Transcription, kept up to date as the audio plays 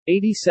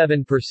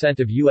87%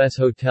 of U.S.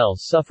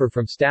 hotels suffer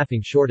from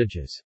staffing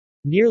shortages.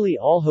 Nearly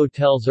all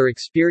hotels are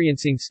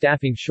experiencing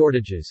staffing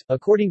shortages,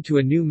 according to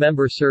a new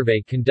member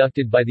survey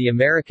conducted by the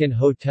American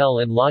Hotel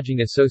and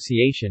Lodging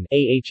Association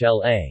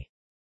 (AHLA).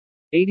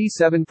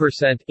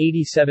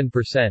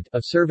 87%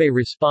 of survey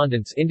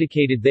respondents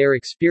indicated they are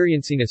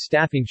experiencing a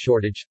staffing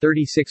shortage,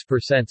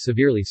 36%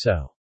 severely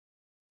so.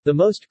 The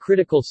most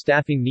critical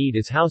staffing need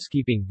is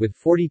housekeeping, with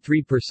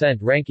 43%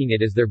 ranking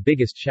it as their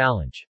biggest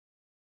challenge.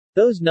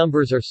 Those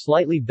numbers are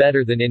slightly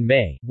better than in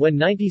May, when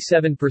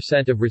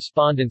 97% of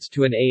respondents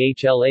to an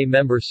AHLA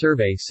member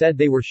survey said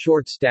they were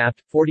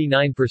short-staffed,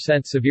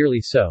 49%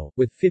 severely so,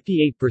 with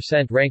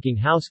 58% ranking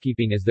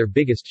housekeeping as their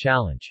biggest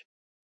challenge.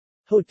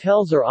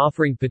 Hotels are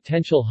offering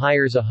potential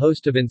hires a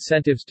host of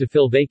incentives to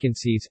fill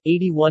vacancies.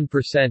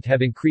 81%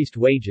 have increased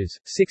wages,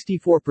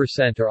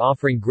 64% are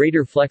offering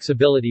greater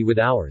flexibility with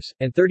hours,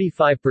 and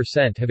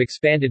 35% have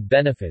expanded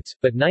benefits,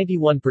 but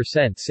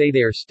 91% say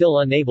they are still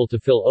unable to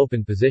fill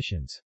open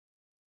positions.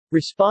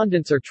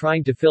 Respondents are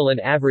trying to fill an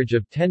average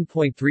of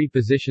 10.3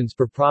 positions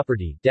per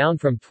property, down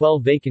from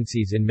 12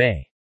 vacancies in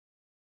May.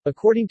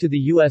 According to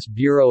the U.S.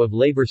 Bureau of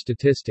Labor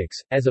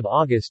Statistics, as of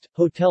August,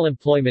 hotel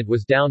employment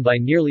was down by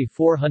nearly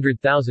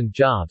 400,000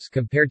 jobs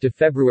compared to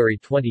February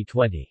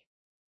 2020.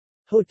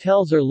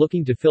 Hotels are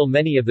looking to fill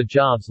many of the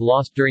jobs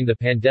lost during the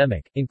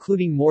pandemic,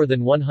 including more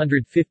than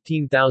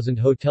 115,000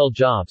 hotel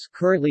jobs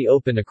currently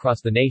open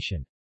across the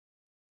nation.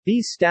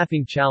 These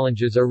staffing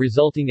challenges are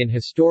resulting in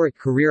historic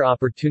career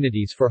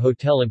opportunities for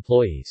hotel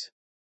employees.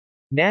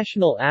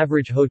 National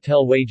average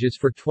hotel wages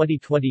for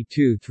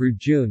 2022 through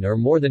June are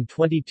more than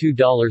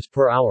 $22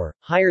 per hour,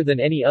 higher than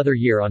any other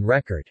year on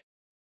record.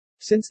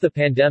 Since the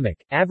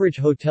pandemic, average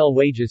hotel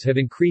wages have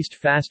increased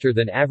faster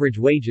than average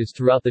wages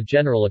throughout the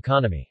general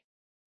economy.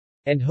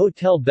 And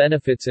hotel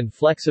benefits and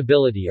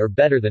flexibility are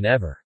better than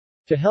ever.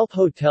 To help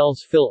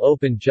hotels fill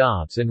open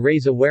jobs and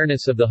raise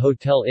awareness of the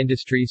hotel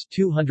industry's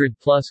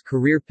 200-plus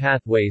career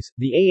pathways,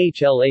 the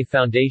AHLA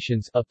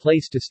Foundation's A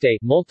Place to Stay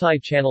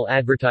multi-channel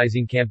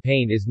advertising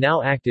campaign is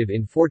now active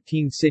in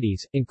 14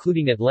 cities,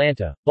 including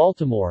Atlanta,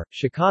 Baltimore,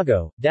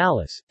 Chicago,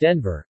 Dallas,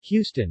 Denver,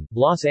 Houston,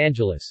 Los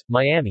Angeles,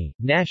 Miami,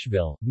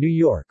 Nashville, New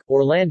York,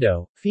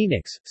 Orlando,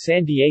 Phoenix,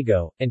 San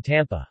Diego, and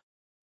Tampa.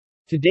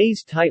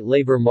 Today's tight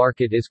labor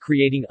market is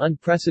creating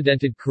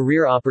unprecedented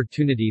career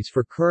opportunities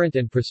for current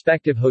and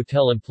prospective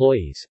hotel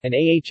employees, and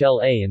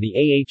AHLA and the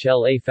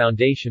AHLA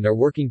Foundation are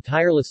working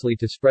tirelessly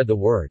to spread the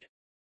word.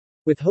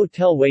 With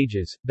hotel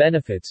wages,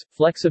 benefits,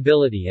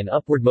 flexibility and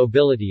upward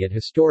mobility at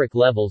historic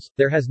levels,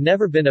 there has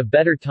never been a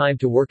better time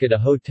to work at a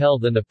hotel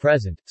than the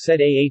present, said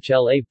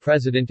AHLA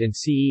President and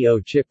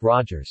CEO Chip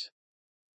Rogers.